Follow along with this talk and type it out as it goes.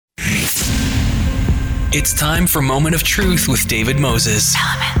It's time for Moment of Truth with David Moses.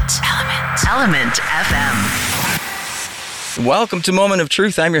 Element FM. Welcome to Moment of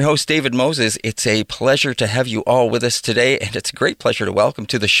Truth. I'm your host, David Moses. It's a pleasure to have you all with us today, and it's a great pleasure to welcome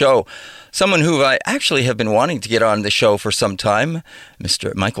to the show someone who I actually have been wanting to get on the show for some time,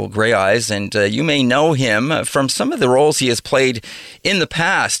 Mr. Michael Greyeyes, and you may know him from some of the roles he has played in the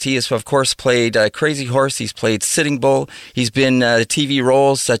past. He has, of course, played Crazy Horse. He's played Sitting Bull. He's been TV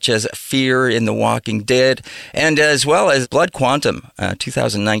roles such as Fear in The Walking Dead, and as well as Blood Quantum,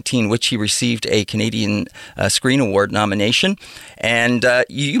 2019, which he received a Canadian Screen Award nomination. And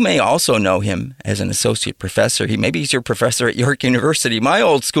you may also know him as an associate professor. Maybe he's your professor at York University, my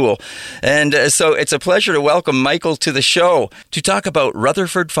old school. And so it's a pleasure to welcome Michael to the show to talk about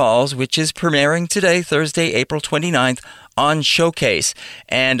Rutherford Falls, which is premiering today, Thursday, April 29th, on Showcase.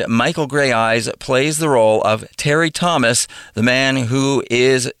 And Michael Greyeyes plays the role of Terry Thomas, the man who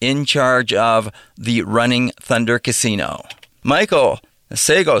is in charge of the Running Thunder Casino. Michael,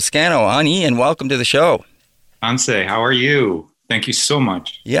 Sego, Scano, Ani, and welcome to the show. Anse, how are you? Thank you so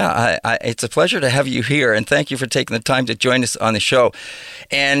much. Yeah, it's a pleasure to have you here, and thank you for taking the time to join us on the show.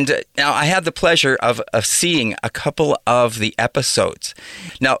 And now I had the pleasure of seeing a couple of the episodes.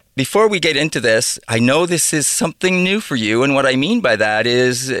 Now, before we get into this, I know this is something new for you, and what I mean by that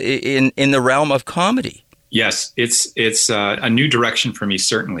is in the realm of comedy. Yes, it's a new direction for me,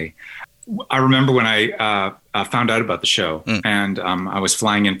 certainly. I remember when I found out about the show and I was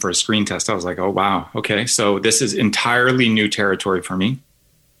flying in for a screen test. I was like, oh, wow. Okay. So this is entirely new territory for me.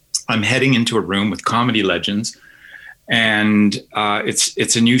 I'm heading into a room with comedy legends and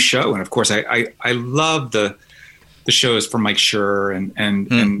it's a new show. And of course, I love the shows from Mike Schur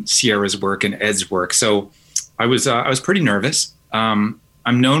and Sierra's work and Ed's work. So I was pretty nervous. I'm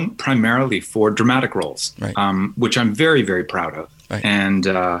known primarily for dramatic roles, right. Which I'm very, very proud of. Right. And,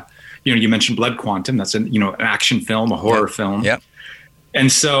 you mentioned Blood Quantum. That's an action film, a horror film. Yeah.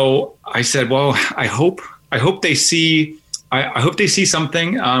 And so I said, well, I hope they see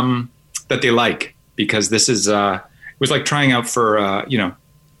something that they like, because this is it was like trying out for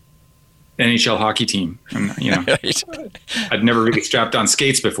NHL hockey team. And, right. I'd never really strapped on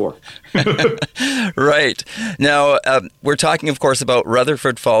skates before. Right. Now, we're talking, of course, about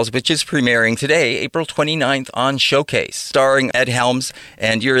Rutherford Falls, which is premiering today, April 29th on Showcase, starring Ed Helms,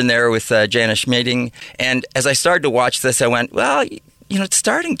 and you're in there with Jana Schmading. And as I started to watch this, I went, well, it's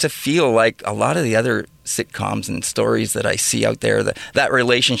starting to feel like a lot of the other sitcoms and stories that I see out there, that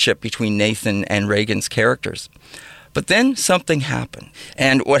relationship between Nathan and Reagan's characters. But then something happened.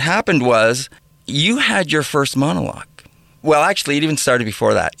 And what happened was you had your first monologue. Well, actually, it even started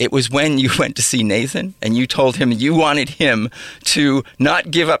before that. It was when you went to see Nathan and you told him you wanted him to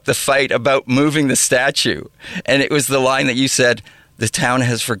not give up the fight about moving the statue. And it was the line that you said, the town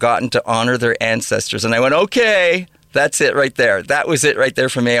has forgotten to honor their ancestors. And I went, okay, that's it right there. That was it right there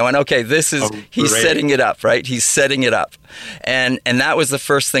for me. I went, okay, he's setting it up, right? He's setting it up. And that was the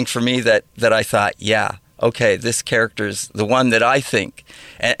first thing for me that I thought, yeah. Okay, this character's the one that I think,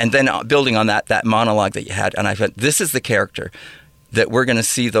 and then building on that monologue that you had, and I thought, this is the character that we're going to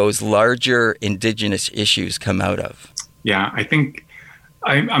see those larger Indigenous issues come out of. Yeah, I think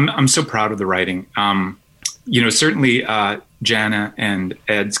I'm so proud of the writing. Certainly Jana and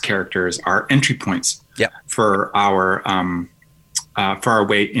Ed's characters are entry points for our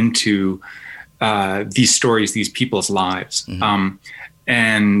way into these stories, these people's lives,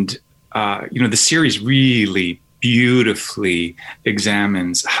 and. The series really beautifully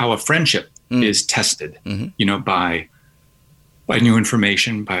examines how a friendship is tested, by new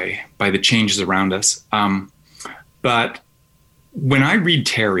information, by the changes around us. But when I read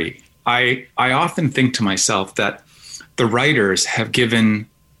Terry, I often think to myself that the writers have given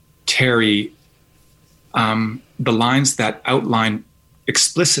Terry the lines that outline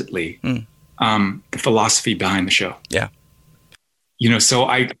explicitly the philosophy behind the show. Yeah. So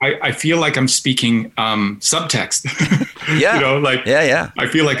I feel like I'm speaking subtext. Yeah. I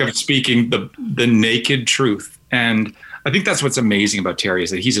feel like I'm speaking the naked truth. And I think that's what's amazing about Terry, is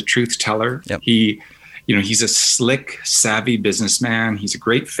that he's a truth teller. Yep. He's a slick, savvy businessman. He's a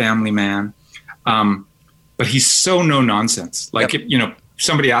great family man. But he's so no nonsense. Like, if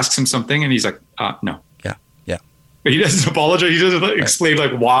somebody asks him something and he's like, no. Yeah. But he doesn't apologize. He doesn't explain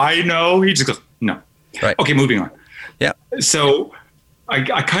why no. He just goes, no. Right. Okay, moving on. Yeah. So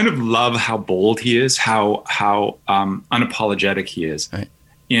I kind of love how bold he is, how unapologetic he is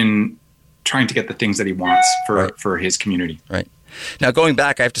in trying to get the things that he wants for his community. Right. Now, going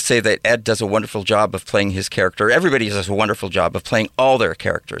back, I have to say that Ed does a wonderful job of playing his character. Everybody does a wonderful job of playing all their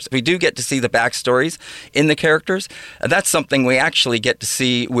characters. We do get to see the backstories in the characters. That's something we actually get to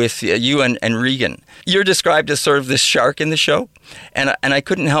see with you and Regan. You're described as sort of this shark in the show, and I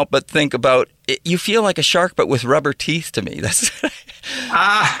couldn't help but think about it. You feel like a shark, but with rubber teeth to me. That's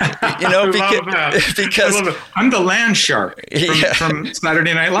you know, because I love it. I'm the land shark from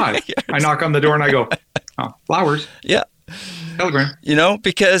Saturday Night Live. Yes. I knock on the door and I go, oh, flowers. Yeah. Telegram. You know,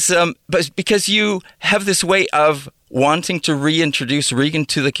 because you have this way of wanting to reintroduce Regan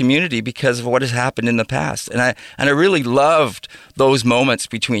to the community because of what has happened in the past. And I really loved those moments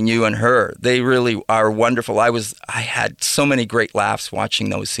between you and her. They really are wonderful. I had so many great laughs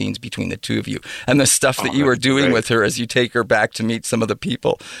watching those scenes between the two of you and the stuff that you were doing with her as you take her back to meet some of the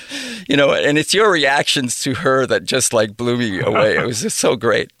people. You know, and it's your reactions to her that just like blew me away. It was just so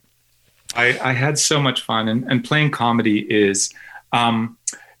great. I had so much fun, and playing comedy is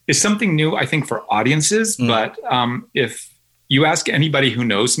something new, I think, for audiences. But if you ask anybody who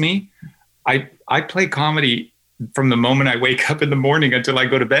knows me, I play comedy from the moment I wake up in the morning until I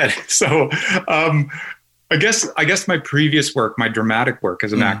go to bed. So I guess my previous work, my dramatic work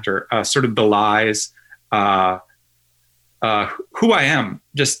as an actor, sort of belies who I am.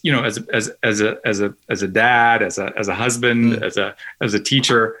 Just, you know, as a dad, as a husband, as a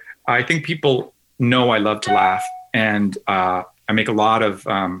teacher. I think people know I love to laugh, and I make a lot of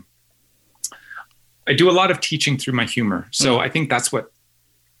I do a lot of teaching through my humor. So I think that's what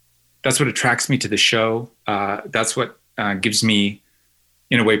attracts me to the show. That's what gives me,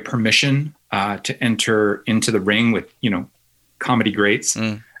 in a way, permission to enter into the ring with, you know, comedy greats.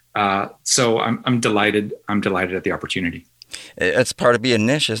 So I'm delighted. I'm delighted at the opportunity. It's part of being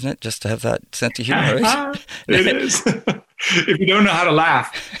niche, isn't it? Just to have that sense of humor. Right? It is. If you don't know how to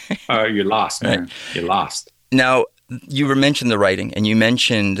laugh, you're lost, man. Right. You're lost. Now, you mentioned the writing, and you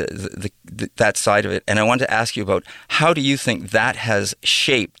mentioned that side of it. And I want to ask you about, how do you think that has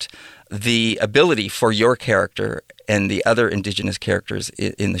shaped the ability for your character and the other Indigenous characters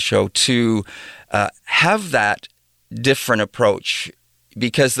in the show to have that different approach?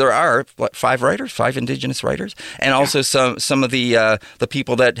 Because there are, five Indigenous writers, and also some of the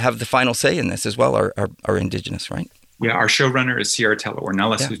people that have the final say in this as well are Indigenous, right? Yeah, our showrunner is Sierra Tela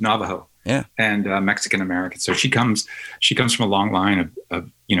Ornelas, who's Navajo, and Mexican American. So she comes from a long line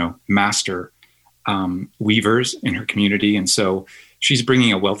of you know, master weavers in her community, and so she's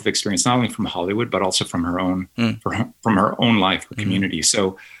bringing a wealth of experience not only from Hollywood but also from her own from her own life, her community.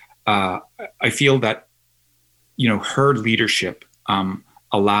 So I feel that, you know, her leadership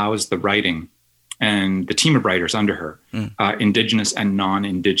allows the writing and the team of writers under her, Indigenous and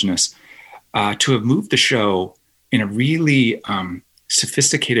non-Indigenous, to have moved the show in a really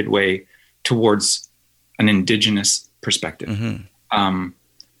sophisticated way towards an Indigenous perspective. You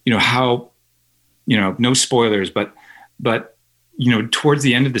know, how, you know, no spoilers, but, you know, towards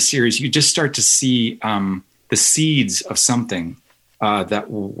the end of the series, you just start to see the seeds of something that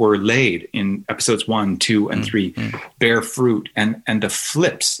were laid in episodes 1, 2, and 3 bear fruit, and the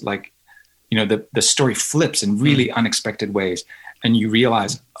flips, like, you know, the story flips in really unexpected ways. And you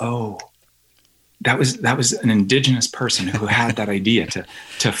realize, oh, that was an Indigenous person who had that idea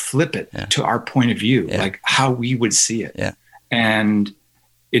to flip it to our point of view, like how we would see it. And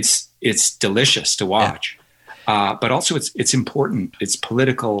it's delicious to watch. But also it's important, it's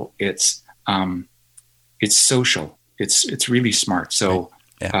political, it's social. It's really smart. So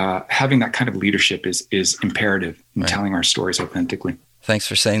having that kind of leadership is imperative in telling our stories authentically. Thanks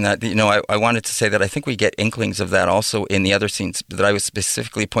for saying that. You know, I wanted to say that I think we get inklings of that also in the other scenes that I was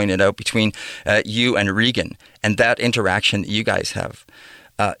specifically pointed out between you and Regan, and that interaction that you guys have.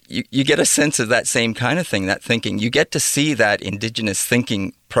 You get a sense of that same kind of thing, that thinking. You get to see that Indigenous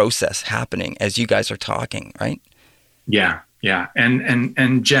thinking process happening as you guys are talking, right? Yeah.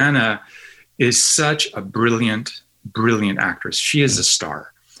 And Jana is such a brilliant actress. She is a star.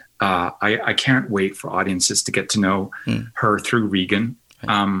 I can't wait for audiences to get to know her through Regan.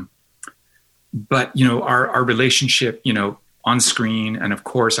 But, you know, our relationship, you know, on screen, and of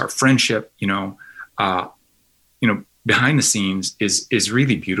course our friendship, you know, behind the scenes is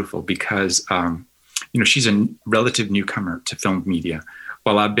really beautiful because, you know, she's a relative newcomer to film media.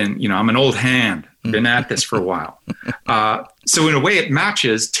 Well, I've been, you know, I'm an old hand, been at this for a while. So in a way it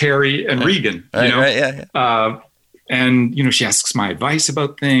matches Terry and Regan, you know, and, you know, she asks my advice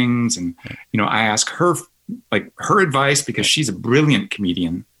about things, and, you know, I ask her, like, her advice because she's a brilliant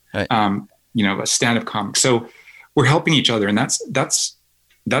comedian, you know, a stand-up comic. So we're helping each other, and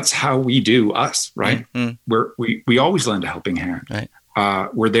that's how we do us, right? We always lend a helping hand.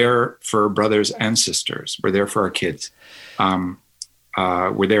 we're there for brothers and sisters. We're there for our kids.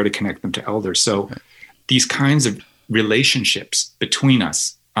 We're there to connect them to elders. So these kinds of relationships between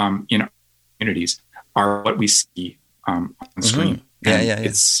us in our communities are what we see on screen.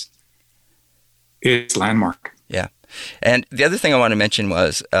 It's landmark. Yeah. And the other thing I want to mention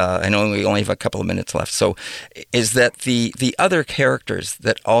was, I know we only have a couple of minutes left, so is that the other characters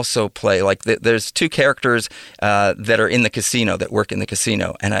that also play, like there's two characters that are in the casino, that work in the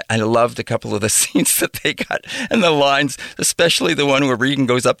casino, and I loved a couple of the scenes that they got, and the lines, especially the one where Regan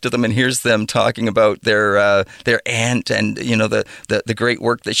goes up to them and hears them talking about their aunt and, the great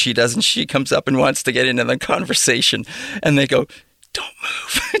work that she does, and she comes up and wants to get into the conversation, and they go, "Don't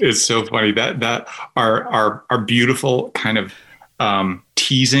move." It's so funny that our beautiful kind of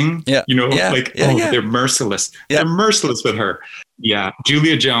teasing, they're merciless. Yeah. They're merciless with her. Yeah.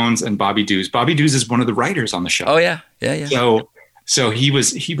 Julia Jones and Bobby Dews. Bobby Dews is one of the writers on the show. Oh yeah. Yeah. So he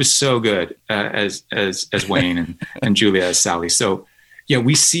was so good as Wayne and Julia as Sally. So yeah,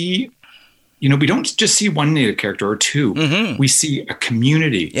 we see, we don't just see one Native character or two. Mm-hmm. We see a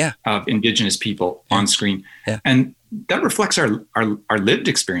community of Indigenous people on screen. Yeah. And that reflects our lived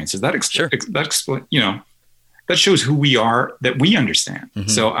experiences. That shows who we are, that we understand. Mm-hmm.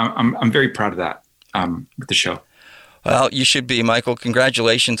 So I'm very proud of that with the show. Well, you should be, Michael.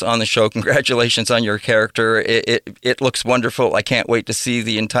 Congratulations on the show. Congratulations on your character. It looks wonderful. I can't wait to see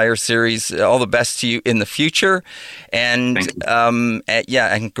the entire series. All the best to you in the future. And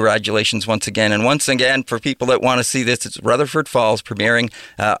and congratulations once again. And once again, for people that want to see this, it's Rutherford Falls, premiering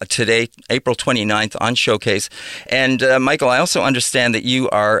today, April 29th on Showcase. And Michael, I also understand that you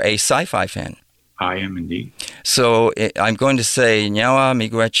are a sci-fi fan. I am indeed. So I'm going to say Nyawa,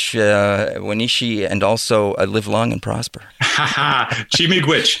 Miigwech, Wanishi, and also live long and prosper.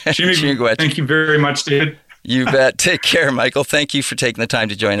 Chi-miigwech. Chi-miigwech. Thank you very much, David. You bet. Take care, Michael. Thank you for taking the time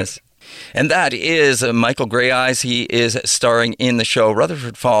to join us. And that is Michael Greyeyes. He is starring in the show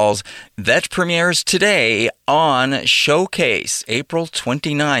Rutherford Falls that premieres today on Showcase, April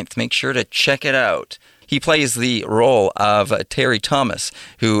 29th. Make sure to check it out. He plays the role of Terry Thomas,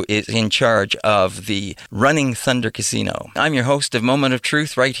 who is in charge of the Running Thunder Casino. I'm your host of Moment of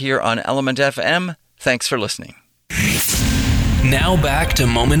Truth right here on Element FM. Thanks for listening. Now back to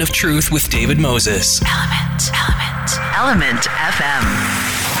Moment of Truth with David Moses. Element FM.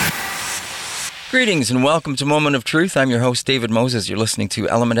 Greetings and welcome to Moment of Truth. I'm your host, David Moses. You're listening to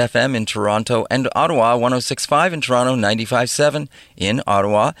Element FM in Toronto and Ottawa, 106.5 in Toronto, 95.7 in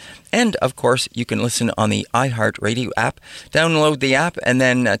Ottawa. And, of course, you can listen on the iHeartRadio app. Download the app and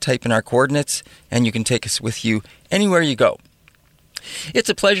then type in our coordinates, and you can take us with you anywhere you go. It's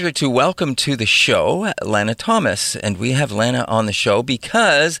a pleasure to welcome to the show Lana Thomas, and we have Lana on the show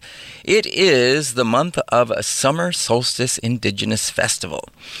because it is the month of Summer Solstice Indigenous Festival.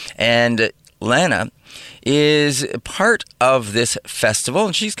 And Lana is part of this festival,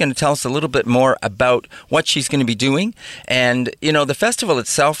 and she's going to tell us a little bit more about what she's going to be doing. And, the festival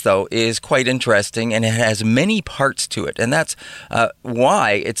itself, though, is quite interesting, and it has many parts to it. And that's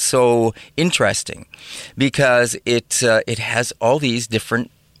why it's so interesting, because it has all these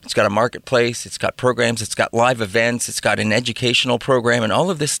different. It's got a marketplace, it's got programs, it's got live events, it's got an educational program, and all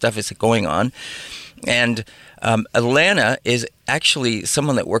of this stuff is going on. And Lana is actually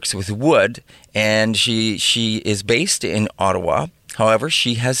someone that works with wood, and she is based in Ottawa. However,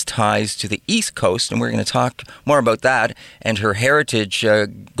 she has ties to the East Coast, and we're going to talk more about that and her heritage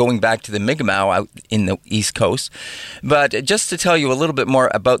going back to the Mi'kmaq out in the East Coast. But just to tell you a little bit more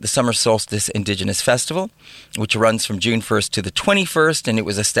about the Summer Solstice Indigenous Festival, which runs from June 1st to the 21st, and it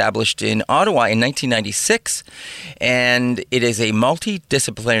was established in Ottawa in 1996. And it is a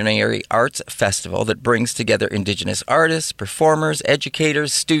multidisciplinary arts festival that brings together Indigenous artists, performers,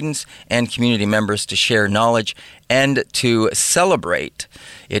 educators, students, and community members to share knowledge and to celebrate.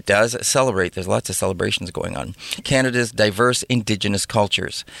 It does celebrate. There's lots of celebrations going on. Canada's diverse Indigenous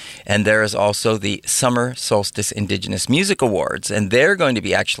cultures. And there is also the Summer Solstice Indigenous Music Awards. And they're going to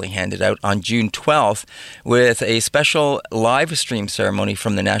be actually handed out on June 12th with a special live stream ceremony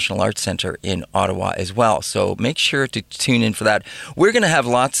from the National Arts Centre in Ottawa as well. So make sure to tune in for that. We're going to have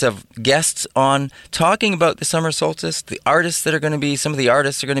lots of guests on talking about the Summer Solstice. The artists that are going to be, some of the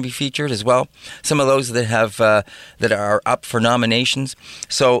artists are going to be featured as well. Some of those that have that are up for nominations.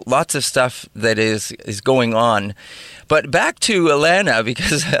 So lots of stuff that is going on. But back to Lana,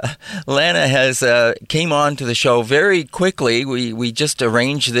 because Lana has came on to the show very quickly. We just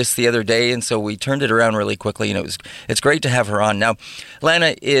arranged this the other day, and so we turned it around really quickly, and it's great to have her on. Now,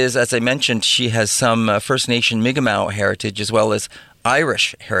 Lana is, as I mentioned, she has some First Nation Mi'kmaq heritage as well as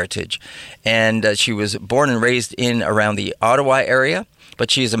Irish heritage. And she was born and raised in around the Ottawa area,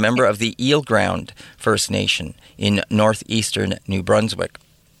 but she is a member of the Eel Ground First Nation in northeastern New Brunswick.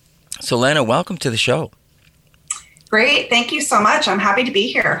 So, Lana, welcome to the show. Great. Thank you so much. I'm happy to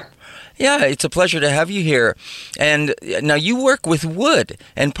be here. Yeah, it's a pleasure to have you here. And now you work with wood,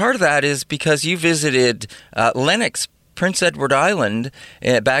 and part of that is because you visited Lennox, Prince Edward Island,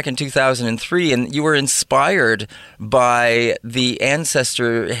 back in 2003, and you were inspired by the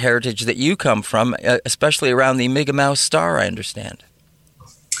ancestor heritage that you come from, especially around the Mi'kmaq star, I understand.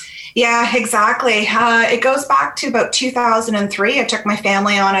 Yeah, exactly. It goes back to about 2003. I took my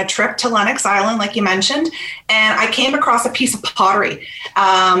family on a trip to Lennox Island, like you mentioned, and I came across a piece of pottery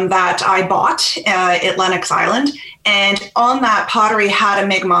that I bought at Lennox Island. And on that pottery had a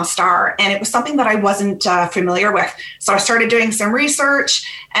Mi'kmaq star, and it was something that I wasn't familiar with. So I started doing some research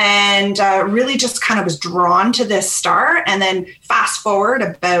and really just kind of was drawn to this star. And then fast forward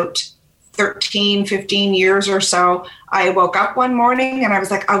about 13, 15 years or so, I woke up one morning and I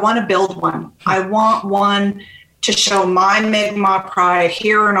was like, I want to build one. I want one to show my Mi'kmaq pride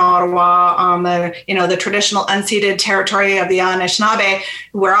here in Ottawa on the traditional unceded territory of the Anishinaabe,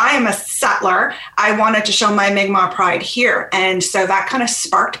 where I am a settler. I wanted to show my Mi'kmaq pride here. And so that kind of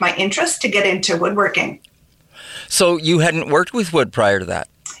sparked my interest to get into woodworking. So you hadn't worked with wood prior to that?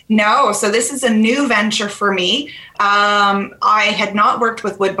 No, so this is a new venture for me. I had not worked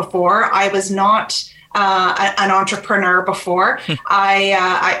with wood before. I was not an entrepreneur before.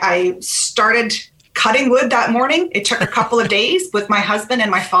 I started cutting wood that morning. It took a couple of days with my husband and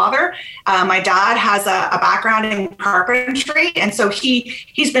my father. My dad has a background in carpentry, and so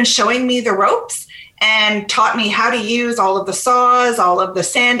he's been showing me the ropes and taught me how to use all of the saws, all of the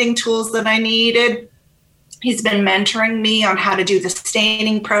sanding tools that I needed. He's been mentoring me on how to do the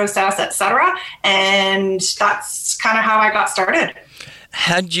staining process, etc. And that's kind of how I got started.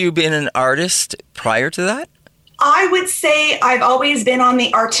 Had you been an artist prior to that? I would say I've always been on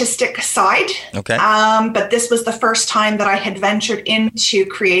the artistic side. Okay. But this was the first time that I had ventured into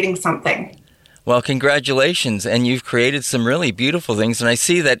creating something. Well, congratulations. And you've created some really beautiful things. And I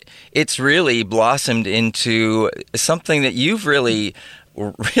see that it's really blossomed into something that you've really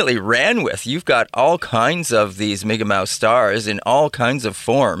ran with. You've got all kinds of these Mi'kmaq stars in all kinds of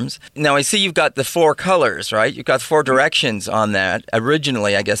forms. Now, I see you've got the 4 colors, right? You've got 4 directions on that.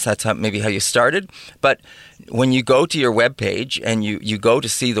 Originally, I guess that's maybe how you started. But when you go to your webpage and you go to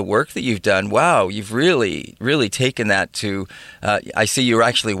see the work that you've done, wow, you've really, really taken that to, I see you're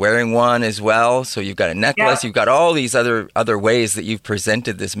actually wearing one as well. So you've got a necklace. Yeah. You've got all these other ways that you've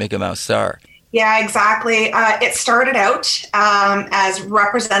presented this Mi'kmaq star. Yeah, exactly. It started out as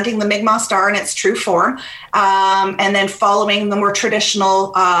representing the Mi'kmaq star in its true form, and then following the more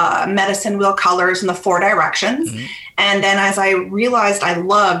traditional medicine wheel colors in the 4 directions. Mm-hmm. And then as I realized I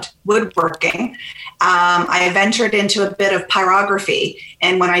loved woodworking, I ventured into a bit of pyrography.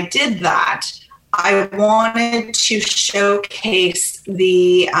 And when I did that, I wanted to showcase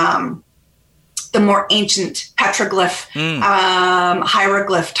the more ancient petroglyph,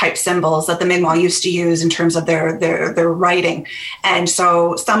 hieroglyph type symbols that the Mi'kmaq used to use in terms of their writing. And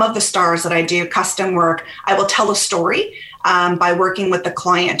so some of the stars that I do custom work, I will tell a story by working with the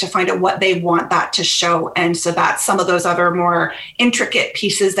client to find out what they want that to show. And so that's some of those other more intricate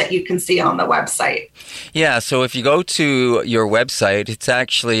pieces that you can see on the website. Yeah, so if you go to your website, it's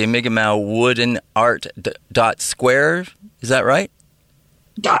actually mi'kmaqwoodenart.square. Is that right?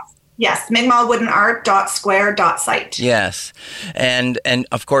 Yes, mi'kmaqwoodenart.square.site. Yes. And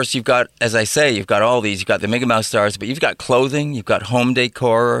of course, you've got, as I say, you've got all these. You've got the Mi'kmaq stars, but you've got clothing, you've got home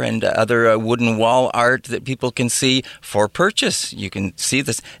decor, and other wooden wall art that people can see for purchase. You can see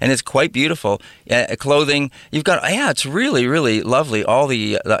this, and it's quite beautiful. Clothing, you've got, it's really, really lovely, all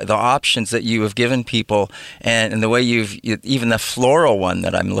the options that you have given people, and the way even the floral one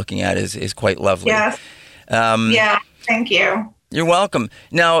that I'm looking at is quite lovely. Yes. Yeah, thank you. You're welcome.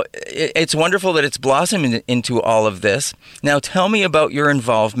 Now, it's wonderful that it's blossomed into all of this. Now, tell me about your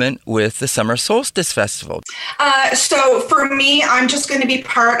involvement with the Summer Solstice Festival. So for me, I'm just going to be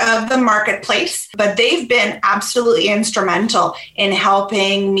part of the marketplace, but they've been absolutely instrumental in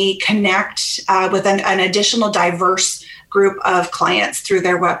helping me connect with an additional diverse group of clients through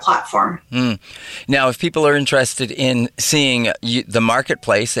their web platform. Now, if people are interested in seeing the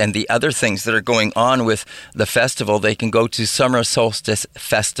marketplace and the other things that are going on with the festival, they can go to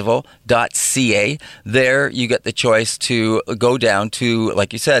summersolsticefestival.ca. There you get the choice to go down to,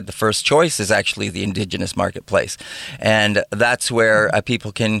 like you said, the first choice is actually the Indigenous marketplace. And that's where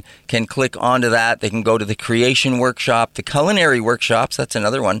people can click onto that. They can go to the creation workshop, the culinary workshops. That's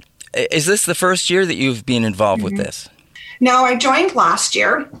another one. Is this the first year that you've been involved with this? No, I joined last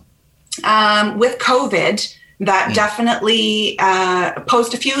year. With COVID, that definitely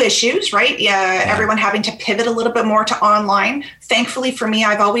posed a few issues, right? Everyone having to pivot a little bit more to online. Thankfully for me,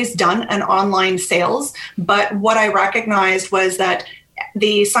 I've always done an online sales, but what I recognized was that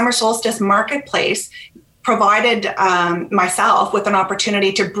the Summer Solstice Marketplace provided myself with an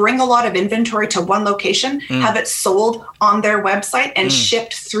opportunity to bring a lot of inventory to one location, have it sold on their website and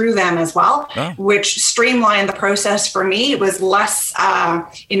shipped through them as well, which streamlined the process for me. It was less,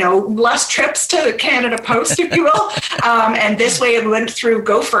 less trips to Canada Post, if you will. And this way it went through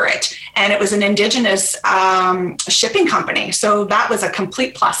Go For It. And it was an Indigenous shipping company. So that was a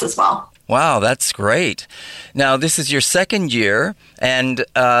complete plus as well. Wow, that's great. Now, this is your second year, and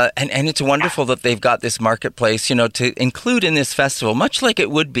it's wonderful that they've got this marketplace, to include in this festival, much like it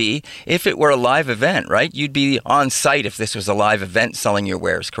would be if it were a live event, right? You'd be on site if this was a live event selling your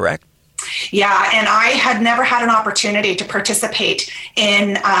wares, correct? Yeah, and I had never had an opportunity to participate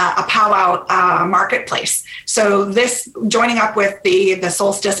in a powwow marketplace. So this joining up with the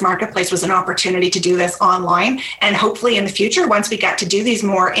Solstice Marketplace was an opportunity to do this online. And hopefully in the future, once we get to do these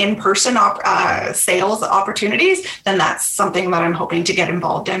more in-person sales opportunities, then that's something that I'm hoping to get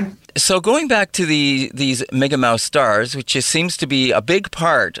involved in. So going back to these Mega Mouse stars, which seems to be a big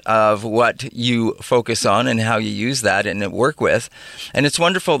part of what you focus on and how you use that and work with, and it's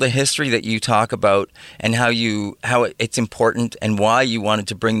wonderful the history that you talk about and how it's important and why you wanted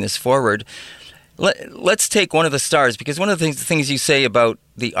to bring this forward. Let's take one of the stars, because one of the things you say about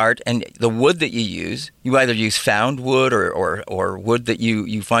the art and the wood that you use, you either use found wood or wood that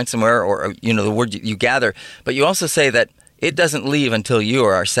you find somewhere, or the wood you gather, but you also say that it doesn't leave until you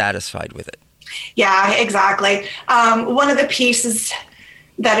are satisfied with it. Yeah, exactly. One of the pieces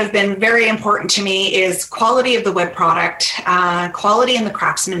that have been very important to me is quality of the wood product, quality in the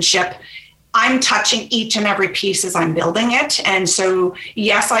craftsmanship. I'm touching each and every piece as I'm building it. And so,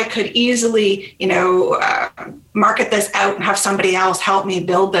 yes, I could easily, market this out and have somebody else help me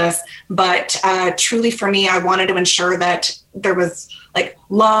build this. But truly for me, I wanted to ensure that there was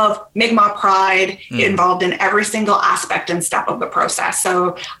love, Mi'kmaq pride involved in every single aspect and step of the process.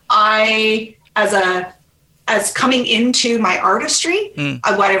 So I, as coming into my artistry,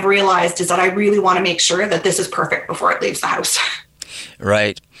 what I've realized is that I really want to make sure that this is perfect before it leaves the house.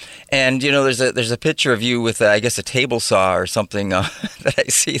 Right. And, there's a picture of you with, I guess, a table saw or something that I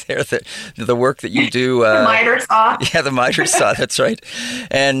see there, the work that you do. The miter saw. Yeah, the miter saw, that's right.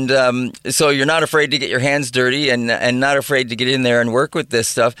 And so you're not afraid to get your hands dirty and not afraid to get in there and work with this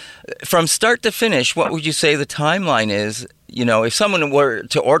stuff. From start to finish, what would you say the timeline is? If someone were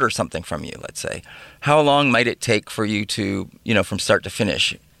to order something from you, let's say, how long might it take for you to, from start to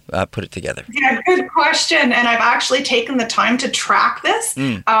finish, put it together? Yeah, good question. And I've actually taken the time to track this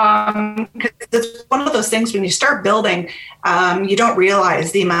because it's one of those things when you start building, you don't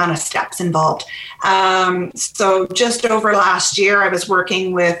realize the amount of steps involved. So just over last year, I was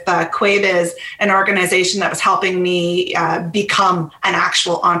working with Quabiz, an organization that was helping me become an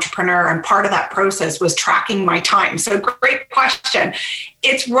actual entrepreneur. And part of that process was tracking my time. So great question.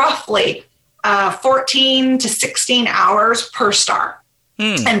 It's roughly 14 to 16 hours per star.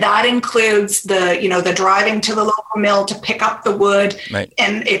 And that includes the driving to the local mill to pick up the wood. Right.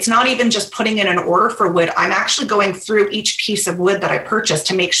 And it's not even just putting in an order for wood. I'm actually going through each piece of wood that I purchased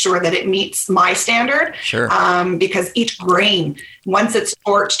to make sure that it meets my standard. Sure. Because each grain, once it's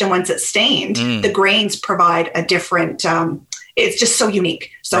torched and once it's stained, the grains provide a different, it's just so unique.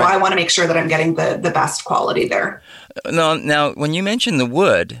 So right. I want to make sure that I'm getting the best quality there. Now, when you mention the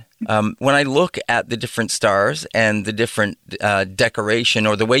wood, when I look at the different stars and the different decoration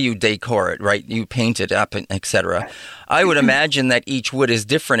or the way you decor it, right, you paint it up, etc., I would imagine that each wood is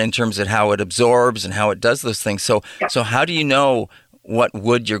different in terms of how it absorbs and how it does those things. So how do you know what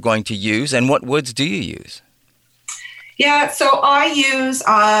wood you're going to use, and what woods do you use? Yeah, so I use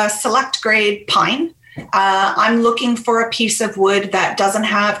select grade pine. I'm looking for a piece of wood that doesn't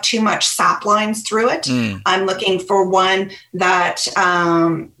have too much sap lines through it. I'm looking for one that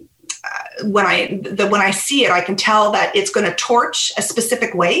when I see it, I can tell that it's going to torch a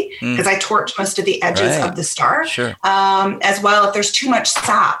specific way because I torch most of the edges of the star. Sure. As well, if there's too much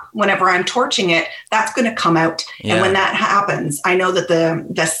sap, whenever I'm torching it, that's going to come out. Yeah. And when that happens, I know that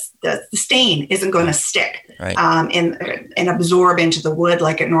the stain isn't going to stick and absorb into the wood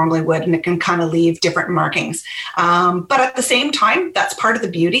like it normally would, and it can kind of leave different markings. But at the same time, that's part of the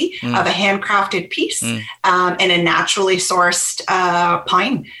beauty of a handcrafted piece and a naturally sourced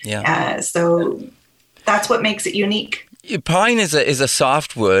pine. Yeah. So that's what makes it unique. Pine is a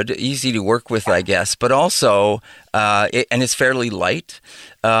soft wood, easy to work with, I guess, but also, and it's fairly light.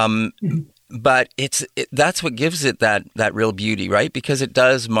 but that's what gives it that real beauty, right? Because it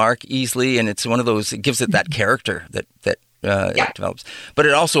does mark easily, and it's one of those. It gives it that character that it develops, but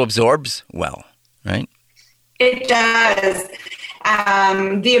it also absorbs well, right? It does.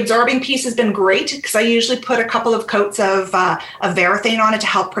 The absorbing piece has been great because I usually put a couple of coats of Varathane on it to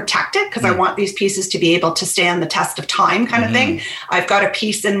help protect it because I want these pieces to be able to stand the test of time kind of thing. I've got a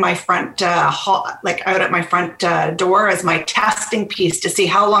piece in my front, out at my front door as my testing piece to see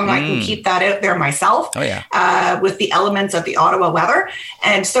how long I can keep that out there myself with the elements of the Ottawa weather.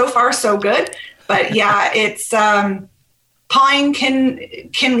 And so far, so good. But yeah, it's... pine can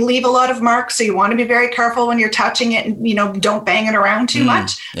leave a lot of marks, so you want to be very careful when you're touching it, and don't bang it around too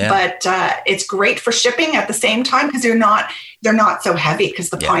much. Yeah. But it's great for shipping at the same time because they're not so heavy because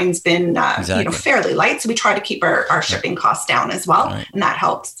the pine's been fairly light. So we try to keep our shipping costs down as well, and that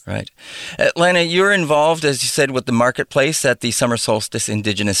helps. Right, Lana, you're involved, as you said, with the marketplace at the Summer Solstice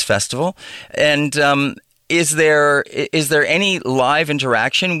Indigenous Festival, and is there any live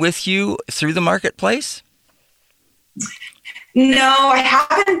interaction with you through the marketplace? No, I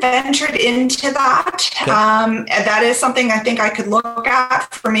haven't ventured into that. Okay. That is something I think I could look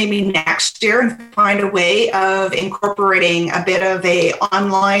at for maybe next year and find a way of incorporating a bit of a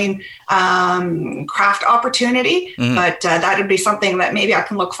online craft opportunity. But that would be something that maybe I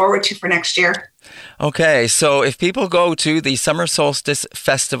can look forward to for next year. Okay, so if people go to the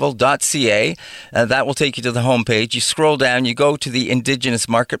summersolsticefestival.ca, that will take you to the homepage. You scroll down, you go to the Indigenous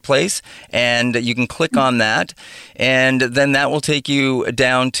Marketplace, and you can click on that, and then that will take you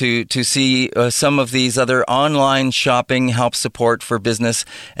down to see some of these other online shopping help support for business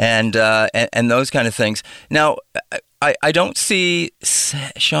and those kind of things. Now, I don't see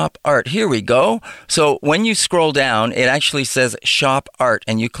shop art. Here we go. So when you scroll down, it actually says shop art,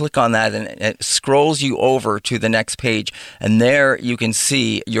 and you click on that and it scrolls you over to the next page. And there you can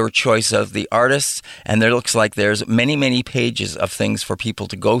see your choice of the artists. And there looks like there's many, many pages of things for people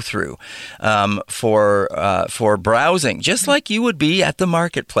to go through for browsing, just like you would be at the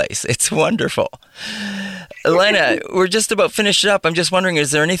marketplace. It's wonderful. Elena, we're just about finished up. I'm just wondering, is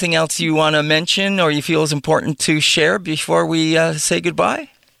there anything else you want to mention or you feel is important to share before we say goodbye?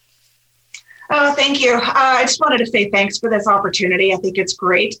 Oh, thank you. I just wanted to say thanks for this opportunity. I think it's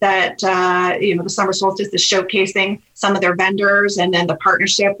great that, the Summer Solstice is showcasing some of their vendors and then the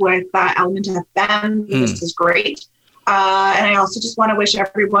partnership with Element FM. This is great. And I also just want to wish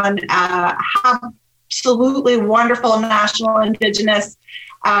everyone absolutely wonderful National Indigenous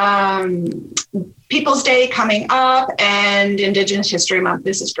People's Day coming up and Indigenous History Month.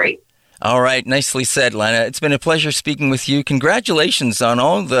 This is great. All right. Nicely said, Lana. It's been a pleasure speaking with you. Congratulations on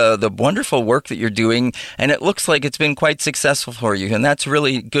all the wonderful work that you're doing. And it looks like it's been quite successful for you. And that's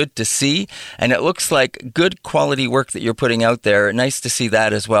really good to see. And it looks like good quality work that you're putting out there. Nice to see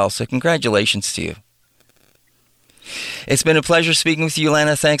that as well. So congratulations to you. It's been a pleasure speaking with you,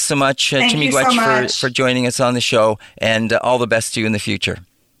 Lana. Thanks so much. Thank you so much for joining us on the show. And all the best to you in the future.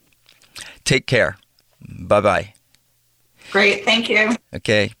 Take care. Bye-bye. Great. Thank you.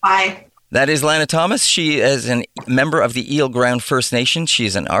 Okay. Bye. That is Lana Thomas. She is a member of the Eel Ground First Nation.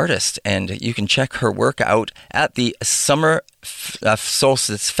 She's an artist, and you can check her work out at the Summer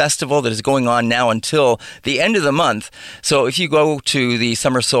Solstice Festival that is going on now until the end of the month. So if you go to the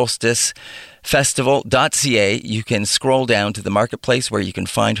Summer Solstice Festival.ca, you can scroll down to the marketplace where you can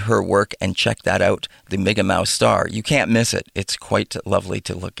find her work and check that out, the Mi'kmaq Star. You can't miss it. It's quite lovely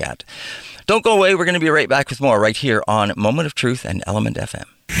to look at. Don't go away. We're going to be right back with more right here on Moment of Truth and Element FM.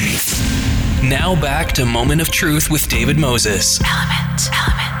 Now back to Moment of Truth with David Moses. Element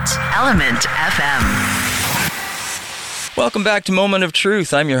FM. Welcome back to Moment of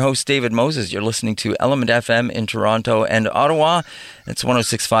Truth. I'm your host, David Moses. You're listening to Element FM in Toronto and Ottawa. It's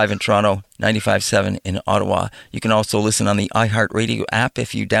 106.5 in Toronto, 95.7 in Ottawa. You can also listen on the iHeartRadio app.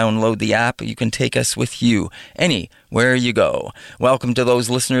 If you download the app, you can take us with you anywhere you go. Welcome to those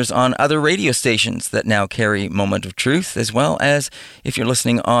listeners on other radio stations that now carry Moment of Truth, as well as if you're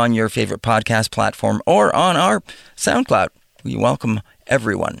listening on your favorite podcast platform or on our SoundCloud. We welcome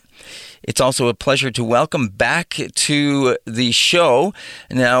everyone. It's also a pleasure to welcome back to the show.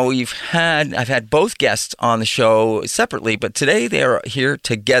 Now, I've had both guests on the show separately, but today they are here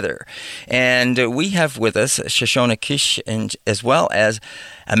together. And we have with us Shoshona Kish and as well as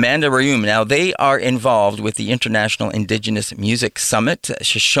Amanda Rayum. Now, they are involved with the International Indigenous Music Summit.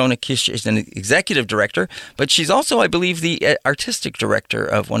 Shoshona Kish is an executive director, but she's also, I believe, the artistic director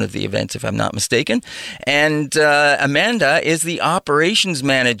of one of the events, if I'm not mistaken. And Amanda is the operations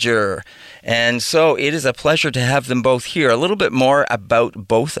manager. And so it is a pleasure to have them both here. A little bit more about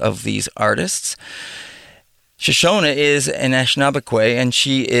both of these artists. Shoshona is an Anishinaabe, and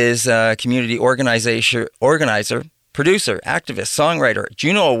she is a community organizer, producer, activist, songwriter,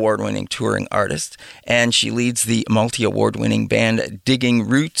 Juno Award-winning touring artist, and she leads the multi-award-winning band Digging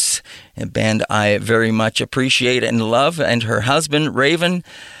Roots, a band I very much appreciate and love. And her husband, Raven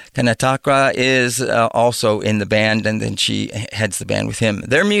Kanatakra, is also in the band, and then she heads the band with him.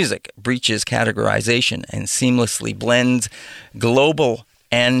 Their music breaches categorization and seamlessly blends global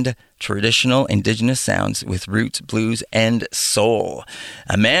and traditional Indigenous sounds with roots, blues, and soul.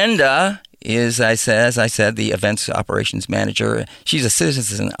 Amanda is, as I said, the events operations manager. She's a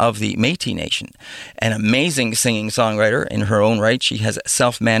citizen of the Métis Nation, an amazing singing songwriter in her own right. She has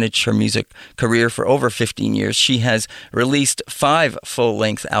self-managed her music career for over 15 years. She has released 5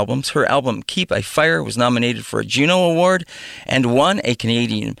 full-length albums. Her album Keep a Fire was nominated for a Juno Award and won a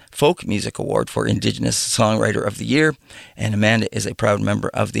Canadian Folk Music Award for Indigenous Songwriter of the Year. And Amanda is a proud member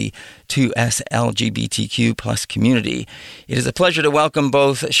of the 2S LGBTQ plus community. It is a pleasure to welcome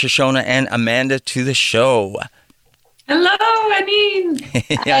both Shoshona and Amanda to the show. Hello, Anine.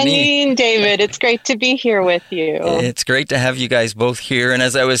 Anine, David. It's great to be here with you. It's great to have you guys both here. And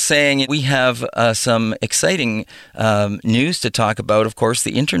as I was saying, we have some exciting news to talk about. Of course,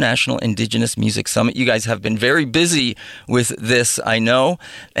 the International Indigenous Music Summit. You guys have been very busy with this, I know.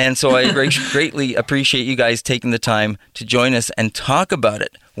 And so I greatly appreciate you guys taking the time to join us and talk about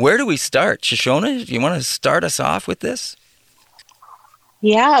it. Where do we start? Shoshona, do you want to start us off with this?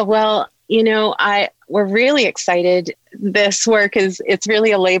 Yeah, well, we're really excited. This work it's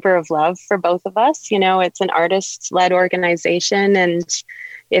really a labor of love for both of us. It's an artist-led organization, and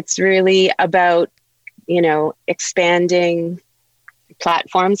it's really about, expanding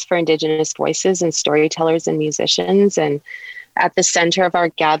platforms for Indigenous voices and storytellers and musicians. And at the center of our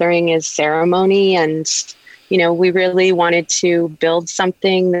gathering is ceremony. And, we really wanted to build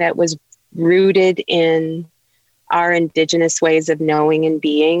something that was rooted in our Indigenous ways of knowing and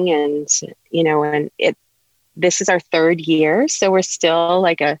being. And, this is our 3rd year. So we're still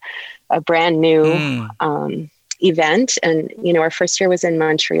like a brand new event. And, our first year was in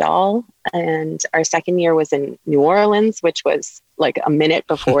Montreal, and our second year was in New Orleans, which was like a minute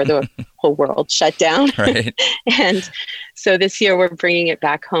before the whole world shut down. Right. And so this year we're bringing it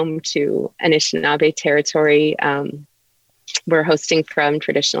back home to Anishinaabe territory. We're hosting from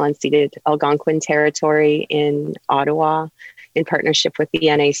traditional unceded Algonquin territory in Ottawa in partnership with the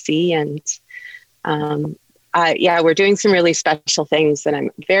NAC. And we're doing some really special things that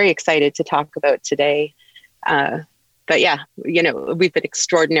I'm very excited to talk about today. But yeah, we've been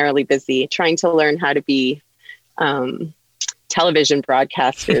extraordinarily busy trying to learn how to be television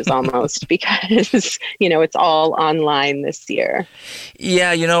broadcasters almost because, it's all online this year.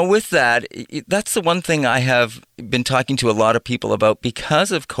 Yeah, with that, that's the one thing I have been talking to a lot of people about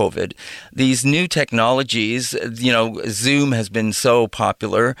because of COVID. These new technologies, Zoom has been so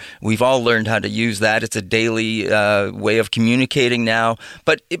popular. We've all learned how to use that. It's a daily way of communicating now.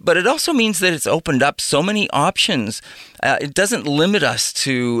 But it also means that it's opened up so many options. It doesn't limit us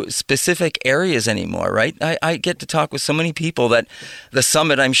to specific areas anymore, right? I get to talk with so many people that the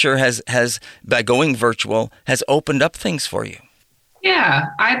summit, I'm sure, has by going virtual, has opened up things for you. Yeah,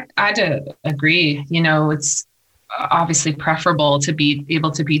 I'd agree. It's obviously preferable to be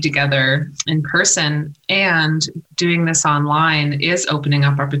able to be together in person, and doing this online is opening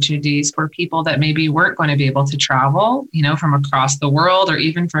up opportunities for people that maybe weren't going to be able to travel, from across the world or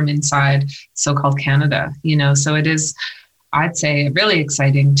even from inside so-called Canada, so it is, I'd say, really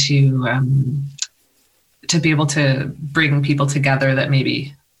exciting to be able to bring people together that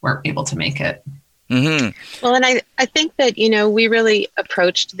maybe weren't able to make it. Mm-hmm. Well, and I think that, we really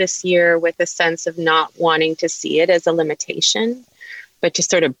approached this year with a sense of not wanting to see it as a limitation, but to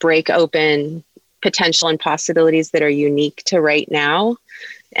sort of break open potential and possibilities that are unique to right now.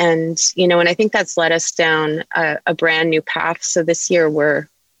 And, and I think that's led us down a brand new path. So this year we're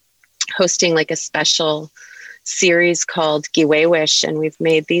hosting like a special series called Giwewish, and we've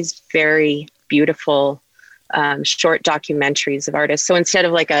made these very beautiful short documentaries of artists. So instead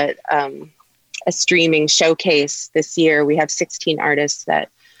of like a streaming showcase this year, we have 16 artists that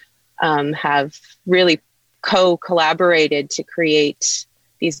have really collaborated to create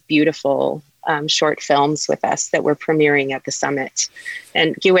these beautiful short films with us that we're premiering at the summit.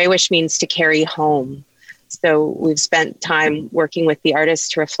 And Giwewish means to carry home. So we've spent time working with the artists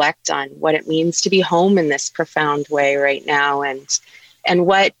to reflect on what it means to be home in this profound way right now, and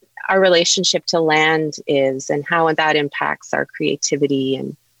what our relationship to land is, and how that impacts our creativity,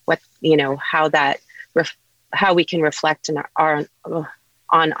 and what, how we can reflect on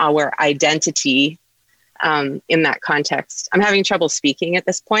our identity in that context. I'm having trouble speaking at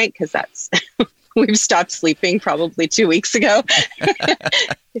this point because that's we've stopped sleeping probably 2 weeks ago.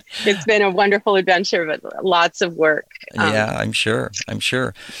 It's been a wonderful adventure, but lots of work. Yeah, I'm sure.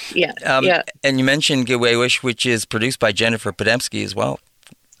 Yeah, And you mentioned Gawawish, which is produced by Jennifer Podemsky as well.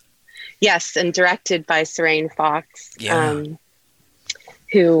 Yes, and directed by Seraine Fox,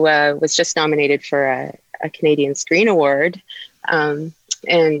 who was just nominated for a Canadian Screen Award. And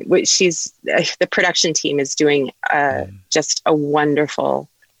the production team is doing just a wonderful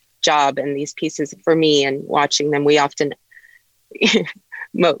job in these pieces for me, and watching them, we often,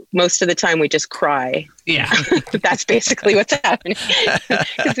 most of the time we just cry. Yeah. That's basically what's happening,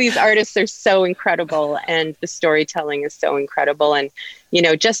 because these artists are so incredible and the storytelling is so incredible. And,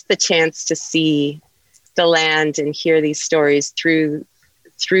 just the chance to see the land and hear these stories through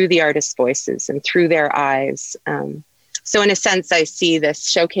the artists' voices and through their eyes. So in a sense, I see this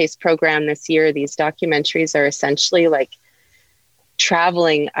showcase program this year. These documentaries are essentially like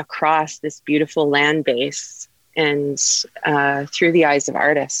traveling across this beautiful land base and through the eyes of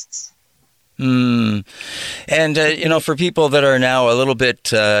artists. And, for people that are now a little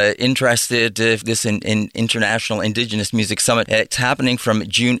bit interested, this International Indigenous Music Summit, it's happening from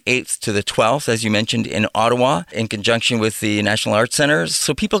June 8th to the 12th, as you mentioned, in Ottawa, in conjunction with the National Arts Centres.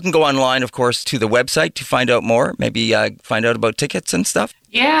 So people can go online, of course, to the website to find out more, maybe find out about tickets and stuff.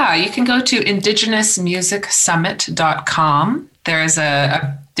 Yeah, you can go to indigenousmusicsummit.com. There's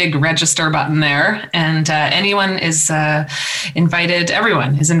a big register button there, and everyone is invited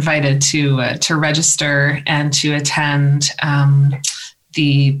to register and to attend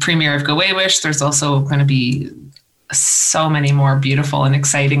the premiere of Gawawish. There's also going to be so many more beautiful and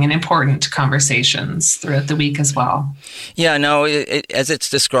exciting and important conversations throughout the week as well. Yeah, no, as it's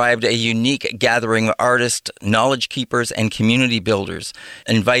described, a unique gathering of artists, knowledge keepers, and community builders,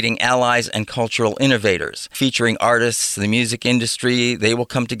 inviting allies and cultural innovators, featuring artists, the music industry. They will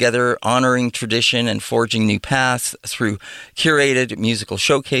come together, honoring tradition and forging new paths through curated musical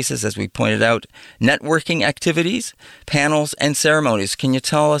showcases, as we pointed out, networking activities, panels, and ceremonies. Can you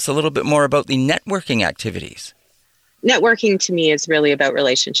tell us a little bit more about the networking activities? Networking to me is really about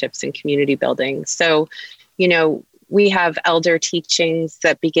relationships and community building. So, we have elder teachings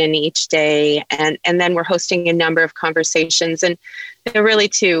that begin each day, and then we're hosting a number of conversations, and they're really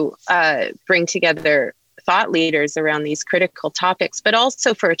to bring together thought leaders around these critical topics, but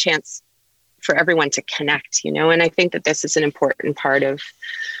also for a chance for everyone to connect, and I think that this is an important part of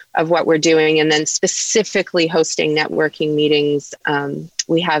what we're doing. And then specifically hosting networking meetings.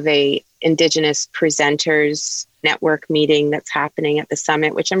 We have a Indigenous presenters network meeting that's happening at the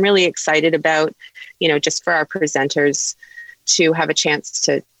summit, which I'm really excited about, just for our presenters to have a chance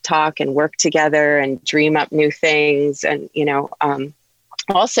to talk and work together and dream up new things. And,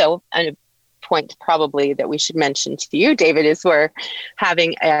 also a point probably that we should mention to you, David, is we're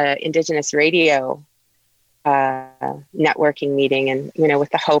having an Indigenous radio networking meeting, and, with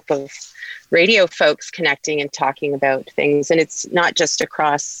the hope of radio folks connecting and talking about things. And it's not just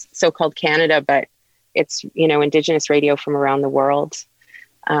across so-called Canada, but it's, Indigenous radio from around the world.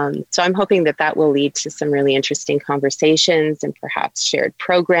 So I'm hoping that will lead to some really interesting conversations and perhaps shared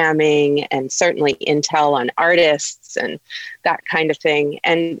programming, and certainly intel on artists and that kind of thing.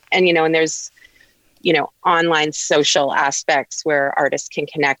 And there's, online social aspects where artists can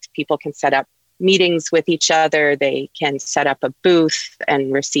connect. People can set up meetings with each other. They can set up a booth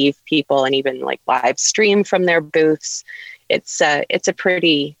and receive people, and even like live stream from their booths. It's there's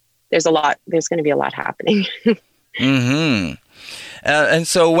going to be a lot happening. Mm-hmm. And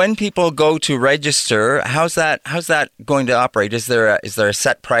so when people go to register, how's that going to operate? Is there a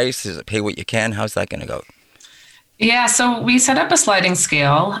set price? Is it pay what you can? How's that going to go? Yeah, so we set up a sliding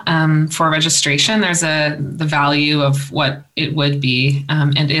scale for registration. There's the value of what it would be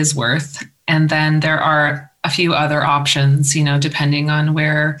and is worth. And then there are a few other options, depending on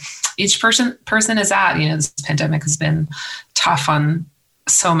where each person is at. This pandemic has been tough on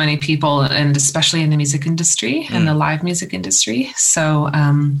so many people, and especially in the music industry and the live music industry. So,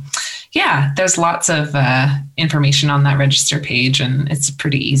 there's lots of information on that register page, and it's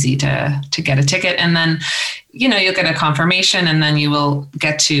pretty easy to get a ticket. And then, you'll get a confirmation, and then you will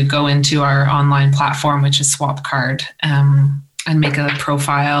get to go into our online platform, which is Swapcard, and make a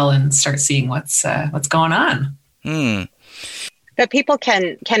profile and start seeing what's going on. But people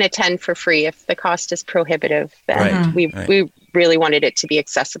can attend for free if the cost is prohibitive. And we really wanted it to be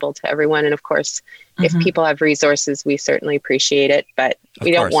accessible to everyone. And of course, if people have resources, we certainly appreciate it. But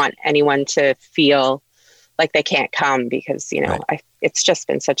we don't want anyone to feel like they can't come because, it's just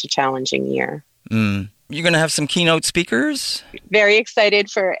been such a challenging year. You're going to have some keynote speakers? Very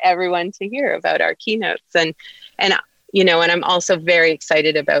excited for everyone to hear about our keynotes. And and I'm also very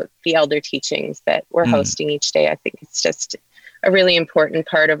excited about the elder teachings that we're hosting each day. I think it's just a really important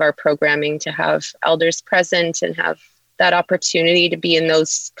part of our programming to have elders present and have that opportunity to be in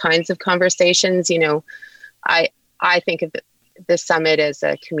those kinds of conversations. I think of the summit as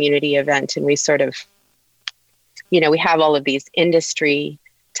a community event, and we sort of, we have all of these industry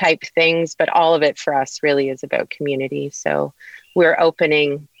type things, but all of it for us really is about community. So we're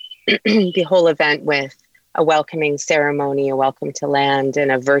opening the whole event with a welcoming ceremony, a welcome to land,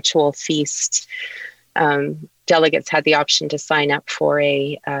 and a virtual feast. Delegates had the option to sign up for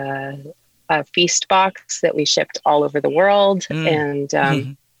a feast box that we shipped all over the world. And,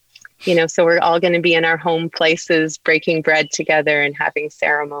 so we're all going to be in our home places, breaking bread together and having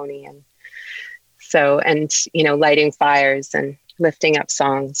ceremony. And so, lighting fires and lifting up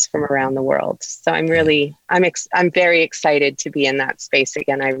songs from around the world. So I'm very excited to be in that space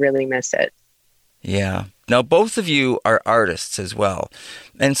again. I really miss it. Yeah. Now, both of you are artists as well.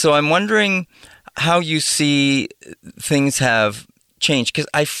 And so I'm wondering how you see things have changed, because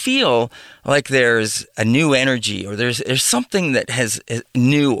I feel like there's a new energy, or there's something that has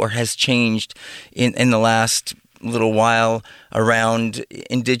new or has changed in the last little while around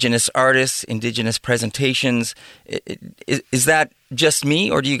Indigenous artists, Indigenous presentations. Is that just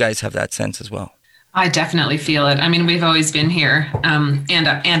me, or do you guys have that sense as well? I definitely feel it. I mean, we've always been here, and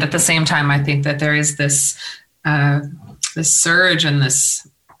at the same time, I think that there is this surge and this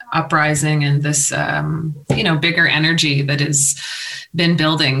uprising and this bigger energy that has been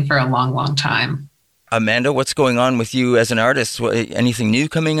building for a long, long time. Amanda, what's going on with you as an artist? Anything new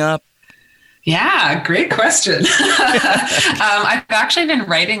coming up? Yeah, great question. I've actually been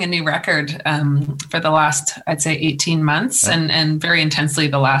writing a new record for the last, I'd say, 18 months, and very intensely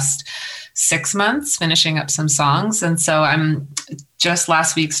the last 6 months, finishing up some songs. And so I'm just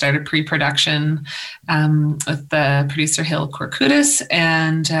last week started pre-production with the producer Hill Korkudis,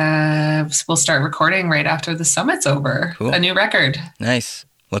 and we'll start recording right after the summit's over. Cool. A new record. Nice.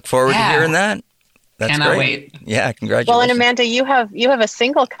 Look forward to hearing that. That's Cannot great. wait. Yeah, congratulations. Well, and Amanda, you have a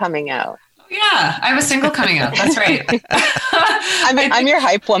single coming out. Yeah, I have a single coming out. That's right. I'm your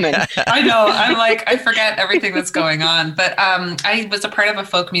hype woman. I know. I'm like, I forget everything that's going on. But I was a part of a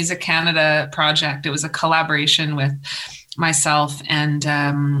Folk Music Canada project. It was a collaboration with myself and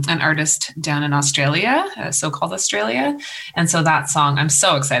an artist down in Australia, so-called Australia. And so that song, I'm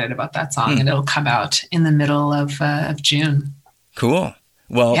so excited about that song, and it'll come out in the middle of June. Cool.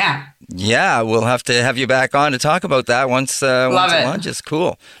 Well, yeah, we'll have to have you back on to talk about that once it launches.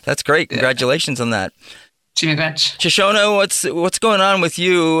 Cool. That's great. Congratulations on that. Shoshona, what's going on with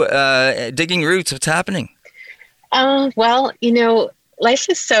you digging roots? What's happening? Well, life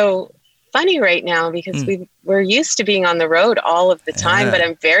is so funny right now because we're used to being on the road all of the time, but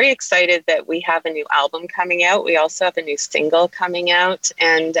I'm very excited that we have a new album coming out. We also have a new single coming out,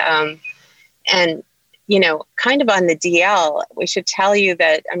 and kind of on the DL, we should tell you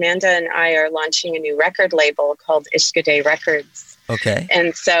that Amanda and I are launching a new record label called Ishkade Records. Okay.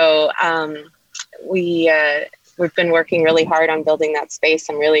 And so we've been working really hard on building that space.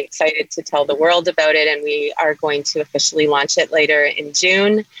 I'm really excited to tell the world about it, and we are going to officially launch it later in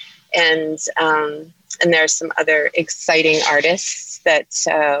June. And there are some other exciting artists that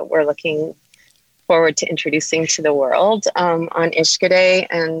we're looking forward to introducing to the world on Ishkade.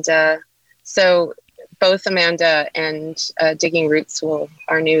 And so both Amanda and Digging Roots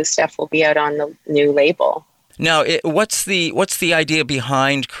our new stuff will be out on the new label. Now, what's the idea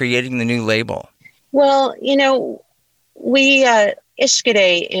behind creating the new label? Well, we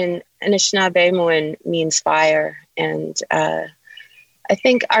Ishkade in Anishinaabe means fire, and I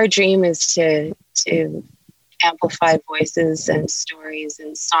think our dream is to amplify voices and stories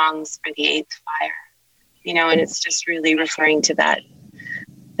and songs for the eighth fire, and it's just really referring to that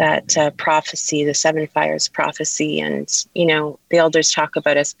prophecy, the seven fires prophecy. And, the elders talk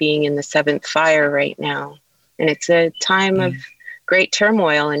about us being in the seventh fire right now. And it's a time of great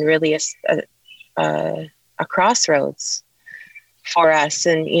turmoil and really a crossroads for us.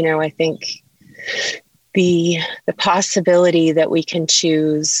 And, I think the possibility that we can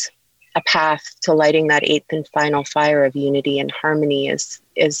choose a path to lighting that eighth and final fire of unity and harmony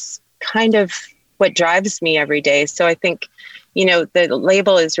is kind of what drives me every day. So I think, the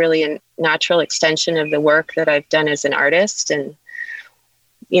label is really a natural extension of the work that I've done as an artist, and,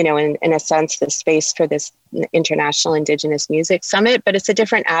 in a sense, the space for this International Indigenous Music Summit, but it's a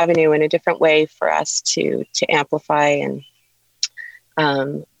different avenue and a different way for us to amplify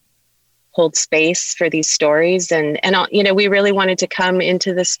and hold space for these stories. And we really wanted to come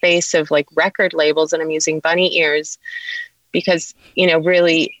into the space of like record labels, and I'm using bunny ears because,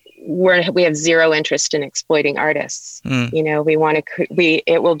 really we have zero interest in exploiting artists. You know, we want to,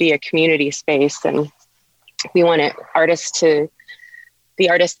 it will be a community space, and we want the artists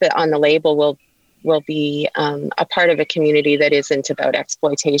that on the label will be a part of a community that isn't about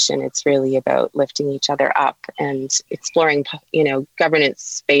exploitation. It's really about lifting each other up and exploring, you know, governance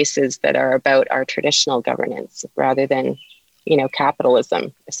spaces that are about our traditional governance rather than, you know,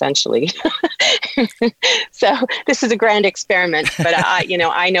 capitalism, essentially. So this is a grand experiment, but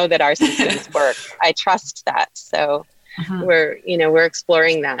I know that our systems work. I trust that. So we're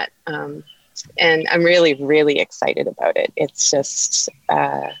exploring that. And I'm really, really excited about it. It's just,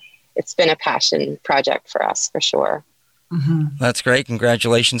 it's been a passion project for us, for sure. That's great.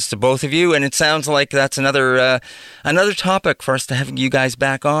 Congratulations to both of you. And it sounds like that's another topic for us to have you guys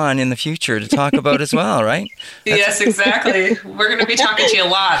back on in the future to talk about as well, right? Yes, exactly. We're going to be talking to you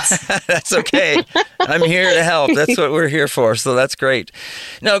lots. That's okay. I'm here to help. That's what we're here for. So that's great.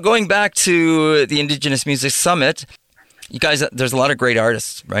 Now, going back to the Indigenous Music Summit, you guys, there's a lot of great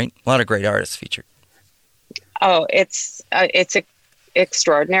artists, right? A lot of great artists featured. Oh, it's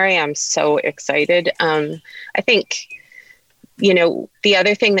extraordinary. I'm so excited. I think, you know, the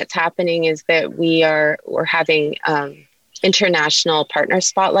other thing that's happening is that we're having international partner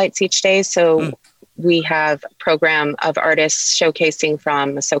spotlights each day. So we have a program of artists showcasing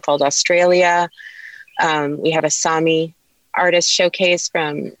from so-called Australia. We have a Sami artist showcase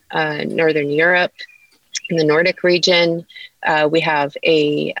from Northern Europe in the Nordic region. We have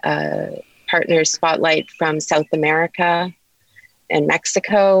a partner spotlight from South America and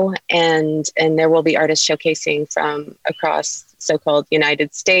Mexico, and there will be artists showcasing from across so-called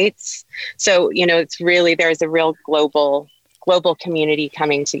United States. So, you know, it's really, there's a real global community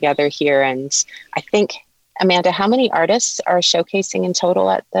coming together here. And I think, Amanda, how many artists are showcasing in total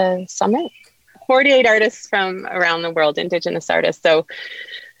at the summit? 48 artists from around the world, Indigenous artists. So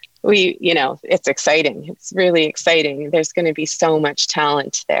it's exciting. It's really exciting. There's going to be so much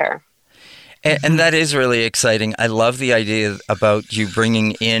talent there. And that is really exciting. I love the idea about you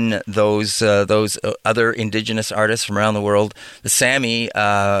bringing in those other Indigenous artists from around the world. The Sami,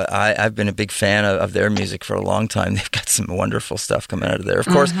 I've been a big fan of their music for a long time. They've got some wonderful stuff coming out of there, of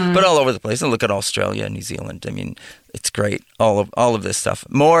course, but all over the place. And look at Australia and New Zealand. I mean, it's great. All of this stuff.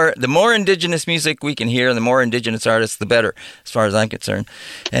 The more Indigenous music we can hear, and the more Indigenous artists, the better, as far as I'm concerned.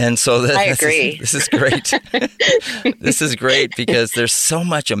 And so I agree. This is great. This is great because there's so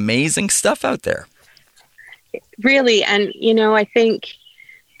much amazing stuff out there. Really, and you know, I think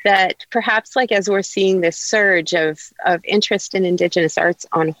that perhaps like as we're seeing this surge of interest in Indigenous arts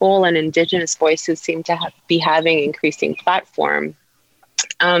on whole, and Indigenous voices seem to be having increasing platform,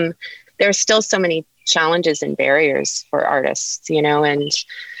 there's still so many challenges and barriers for artists, you know, and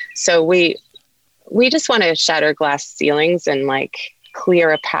so we just want to shatter glass ceilings and like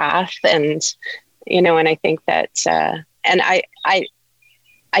clear a path, and you know, and I think that and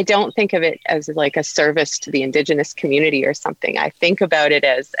I don't think of it as like a service to the Indigenous community or something. I think about it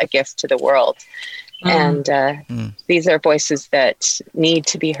as a gift to the world. And these are voices that need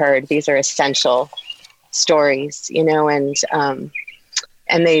to be heard. These are essential stories, you know, and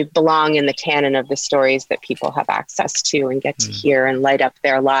they belong in the canon of the stories that people have access to and get to hear and light up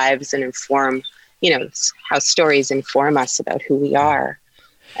their lives and inform, you know, how stories inform us about who we are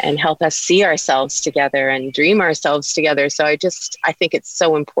and help us see ourselves together and dream ourselves together. So I think it's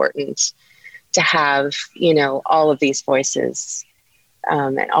so important to have, you know, all of these voices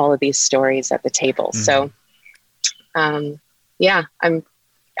and all of these stories at the table. So, yeah, I'm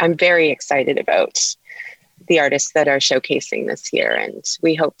very excited about the artists that are showcasing this year. And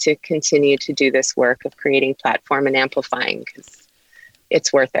we hope to continue to do this work of creating platform and amplifying, because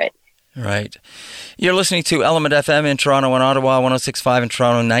it's worth it. Right. You're listening to Element FM in Toronto and Ottawa, 106.5 in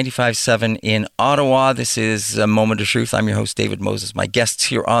Toronto, 95.7 in Ottawa. This is A Moment of Truth. I'm your host, David Moses. My guests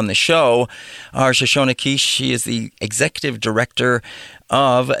here on the show are Shoshona Keesh. She is the Executive Director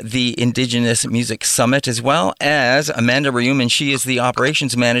of the Indigenous Music Summit, as well as Amanda Rayum, and she is the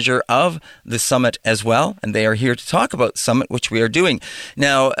Operations Manager of the Summit as well. And they are here to talk about the Summit, which we are doing.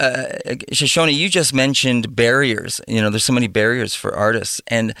 Now, Shoshona, you just mentioned barriers. You know, there's so many barriers for artists.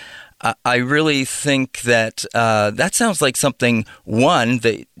 And I really think that that sounds like something, one,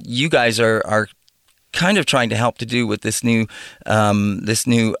 that you guys are kind of trying to help to do with this new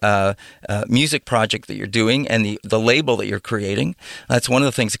music project that you're doing and the label that you're creating. That's one of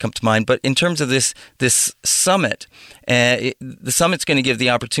the things that come to mind. But in terms of this summit, the summit's going to give the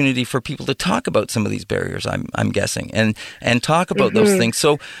opportunity for people to talk about some of these barriers, I'm guessing, and talk about those things.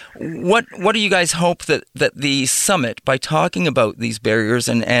 So what do you guys hope that the summit, by talking about these barriers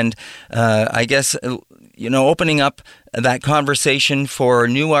and I guess, opening up that conversation for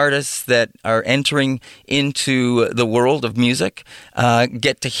new artists that are entering into the world of music,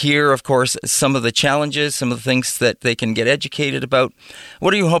 get to hear, of course, some of the challenges, some of the things that they can get educated about.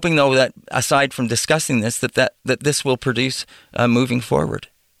 What are you hoping, though, that aside from discussing this, that this will produce moving forward?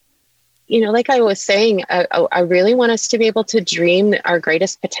 Like I was saying, I really want us to be able to dream our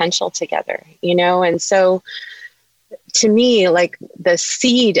greatest potential together, and so to me, like the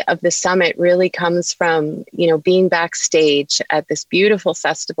seed of the summit really comes from, being backstage at this beautiful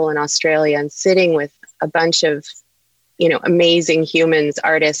festival in Australia and sitting with a bunch of, amazing humans,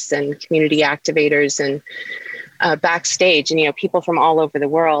 artists and community activators and backstage and, people from all over the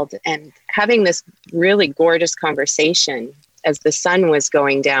world, and having this really gorgeous conversation as the sun was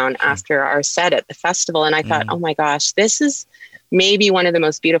going down after our set at the festival. And I thought, oh my gosh, this is maybe one of the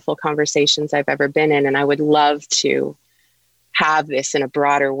most beautiful conversations I've ever been in. And I would love to have this in a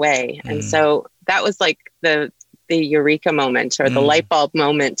broader way. And so that was like the eureka moment or the light bulb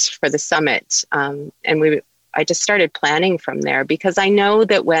moment for the summit. And I just started planning from there, because I know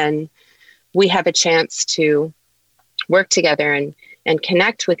that when we have a chance to work together and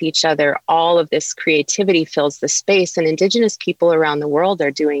connect with each other, all of this creativity fills the space, and Indigenous people around the world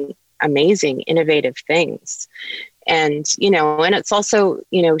are doing amazing, innovative things. And, and it's also,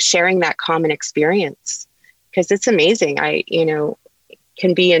 sharing that common experience, because it's amazing. I,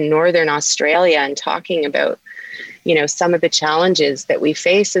 can be in Northern Australia and talking about, some of the challenges that we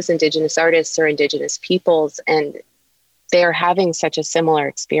face as Indigenous artists or Indigenous peoples, and they're having such a similar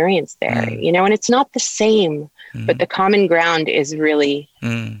experience there, and it's not the same, but the common ground is really,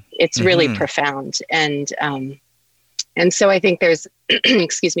 it's really profound. And so I think there's,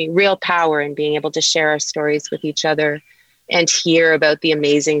 real power in being able to share our stories with each other and hear about the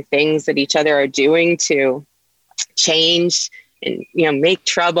amazing things that each other are doing to change and, make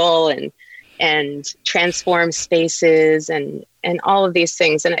trouble and transform spaces and all of these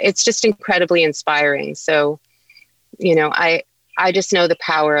things. And it's just incredibly inspiring. So, I just know the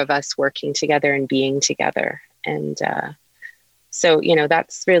power of us working together and being together. And so,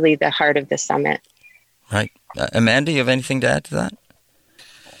 that's really the heart of the summit. Right. Amanda, you have anything to add to that?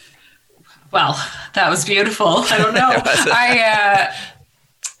 Well, that was beautiful. I don't know.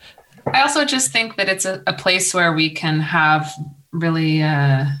 I also just think that it's a place where we can have really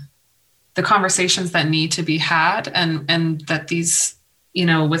the conversations that need to be had, and that these,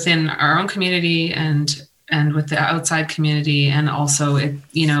 within our own community and with the outside community, and also it,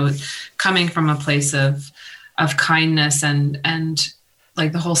 coming from a place of kindness and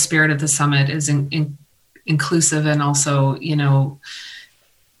like the whole spirit of the summit is inclusive, and also,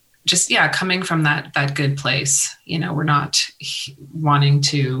 just, coming from that good place. We're not wanting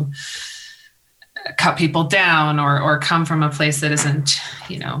to cut people down or come from a place that isn't,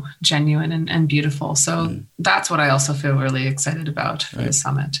 genuine and beautiful. So that's what I also feel really excited about for the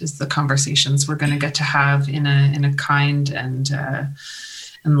summit, is the conversations we're going to get to have in a kind and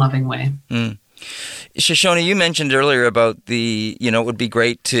loving way. Shoshone, you mentioned earlier about it would be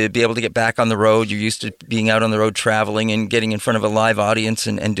great to be able to get back on the road. You're used to being out on the road, traveling and getting in front of a live audience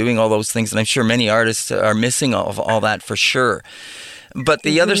and doing all those things. And I'm sure many artists are missing all that for sure. But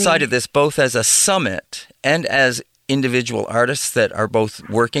the other side of this, both as a summit and as individual artists that are both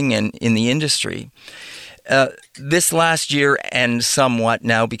working in the industry, this last year and somewhat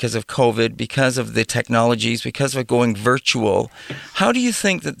now because of COVID, because of the technologies, because of going virtual, how do you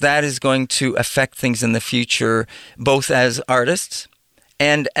think that is going to affect things in the future, both as artists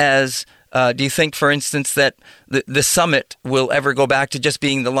and as do you think, for instance, that the summit will ever go back to just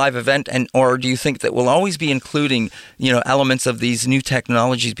being the live event, or do you think that we'll always be including, elements of these new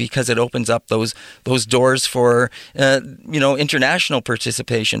technologies because it opens up those doors for, international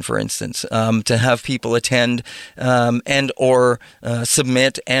participation, for instance, to have people attend and or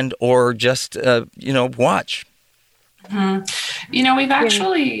submit and or just, watch? We've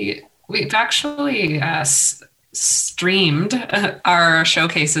actually streamed our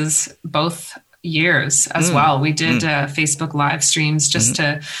showcases both years as well. We did Facebook live streams just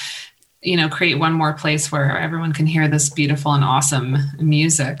to, create one more place where everyone can hear this beautiful and awesome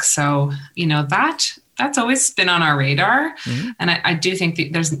music. So, that's always been on our radar. And I do think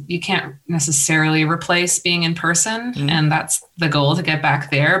that you can't necessarily replace being in person, and that's the goal, to get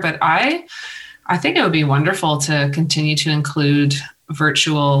back there. But I think it would be wonderful to continue to include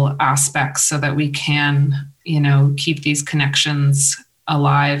virtual aspects so that we can, keep these connections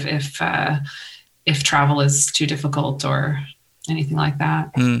alive if travel is too difficult or anything like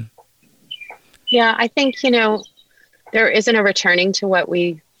that. Yeah, I think, there isn't a returning to what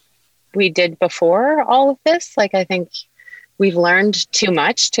we did before all of this. Like, I think we've learned too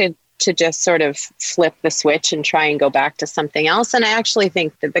much to to just sort of flip the switch and try and go back to something else. And I actually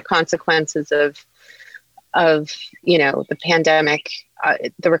think that the consequences of the pandemic,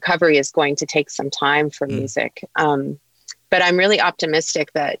 the recovery is going to take some time for music. But I'm really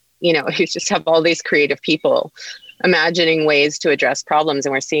optimistic that, you just have all these creative people imagining ways to address problems,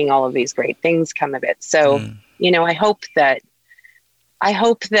 and we're seeing all of these great things come of it. So, I hope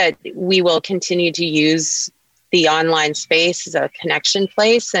that we will continue to use the online space as a connection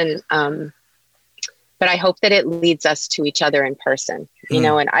place, and but I hope that it leads us to each other in person,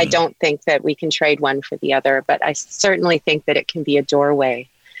 and I don't think that we can trade one for the other, but I certainly think that it can be a doorway.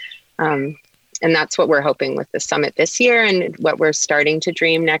 And that's what we're hoping with the summit this year, and what we're starting to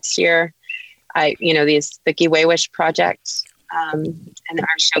dream next year. The Giwewish project and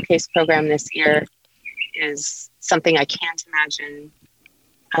our showcase program this year is something I can't imagine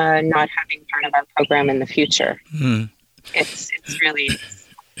not having part of our program in the future. It's really,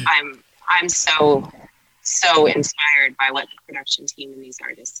 I'm so inspired by what the production team and these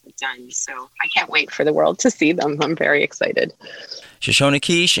artists have done. So I can't wait for the world to see them. I'm very excited. Shoshone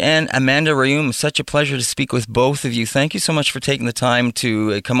Kish and Amanda Rayum, such a pleasure to speak with both of you. Thank you so much for taking the time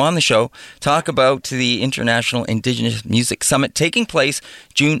to come on the show, talk about the International Indigenous Music Summit taking place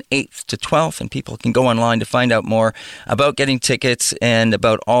June 8th to 12th, and people can go online to find out more about getting tickets and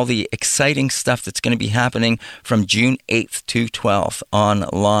about all the exciting stuff that's going to be happening from June 8th to 12th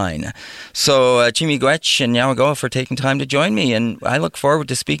online. So, Jimmy Gwetch and Nyawagoa for taking time to join me, and I look forward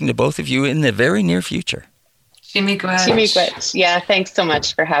to speaking to both of you in the very near future. Jimmy Gwetch. Yeah, thanks so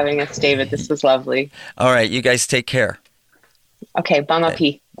much for having us, David. This was lovely. All right, you guys take care. Okay,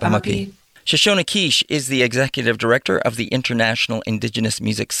 Bamapi. Bamapi. Shoshone Kish is the Executive Director of the International Indigenous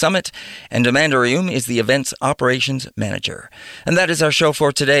Music Summit, and Amanda Rayum is the Events Operations Manager. And that is our show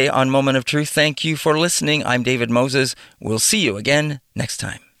for today on Moment of Truth. Thank you for listening. I'm David Moses. We'll see you again next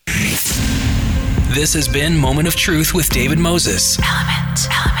time. This has been Moment of Truth with David Moses.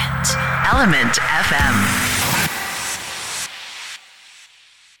 Element FM.